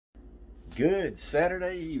Good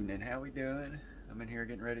Saturday evening. How we doing? I'm in here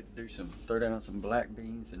getting ready to throw down some black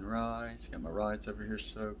beans and rice. Got my rice over here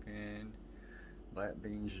soaking. Black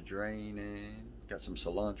beans draining. Got some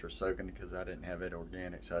cilantro soaking because I didn't have it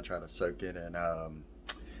organic, so I try to soak it in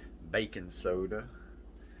baking soda.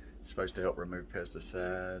 It's supposed to help remove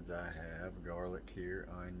pesticides. I have garlic here,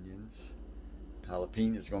 onions,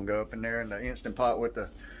 jalapenos gonna go up in there in the Instant Pot with the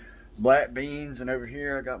black beans, and over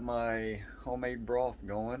here I got my homemade broth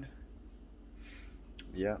going.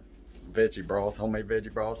 Yeah, veggie broth, homemade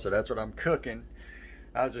veggie broth. So that's what I'm cooking.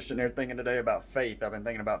 I was just sitting there thinking today about faith. I've been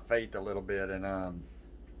thinking about faith a little bit, and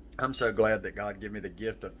I'm so glad that God gave me the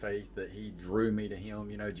gift of faith, that He drew me to Him.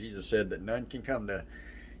 You know, Jesus said that none can come to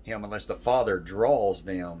Him unless the Father draws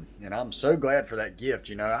them, and I'm so glad for that gift.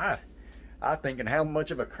 You know, I thinking how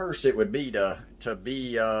much of a curse it would be to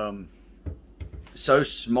be so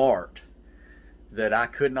smart that I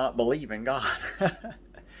could not believe in God.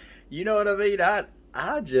 You know what I mean?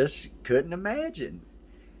 I just couldn't imagine.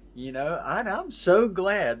 You know, I'm so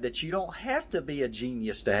glad that you don't have to be a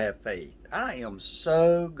genius to have faith. I am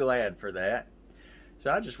so glad for that. So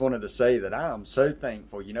I just wanted to say that I am so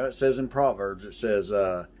thankful. You know, it says in Proverbs, it says,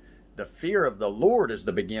 the fear of the Lord is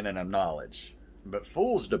the beginning of knowledge, but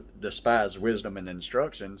fools despise wisdom and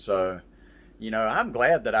instruction. So, you know, I'm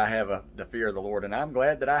glad that I have the fear of the Lord, and I'm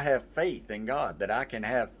glad that I have faith in God, that I can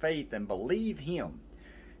have faith and believe Him.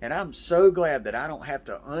 And I'm so glad that I don't have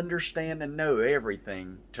to understand and know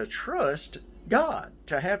everything to trust God,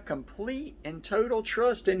 to have complete and total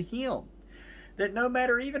trust in Him. That no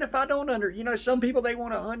matter, even if I don't you know, some people, they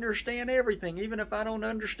want to understand everything, even if I don't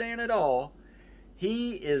understand it all.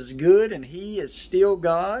 He is good, and He is still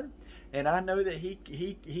God. And I know that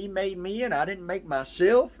He made me, and I didn't make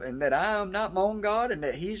myself, and that I am not my own God, and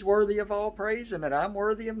that He's worthy of all praise, and that I'm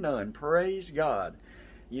worthy of none. Praise God.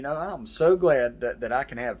 You know, I'm so glad that I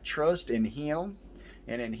can have trust in Him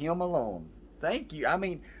and in Him alone. Thank you. I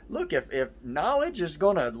mean, look, if knowledge is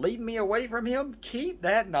going to lead me away from Him, keep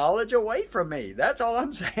that knowledge away from me. That's all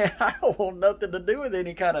I'm saying. I don't want nothing to do with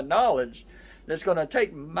any kind of knowledge that's going to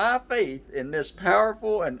take my faith in this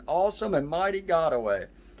powerful and awesome and mighty God away.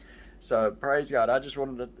 So praise God. I just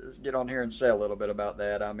wanted to get on here and say a little bit about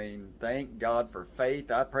that. I mean, thank God for faith.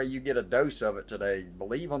 I pray you get a dose of it today.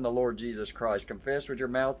 Believe on the Lord Jesus Christ. Confess with your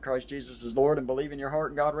mouth Christ Jesus is Lord, and believe in your heart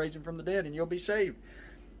and God raised Him from the dead, and you'll be saved.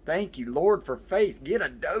 Thank you, Lord, for faith. Get a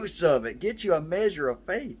dose of it. Get you a measure of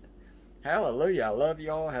faith. Hallelujah. I love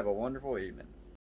you all. Have a wonderful evening.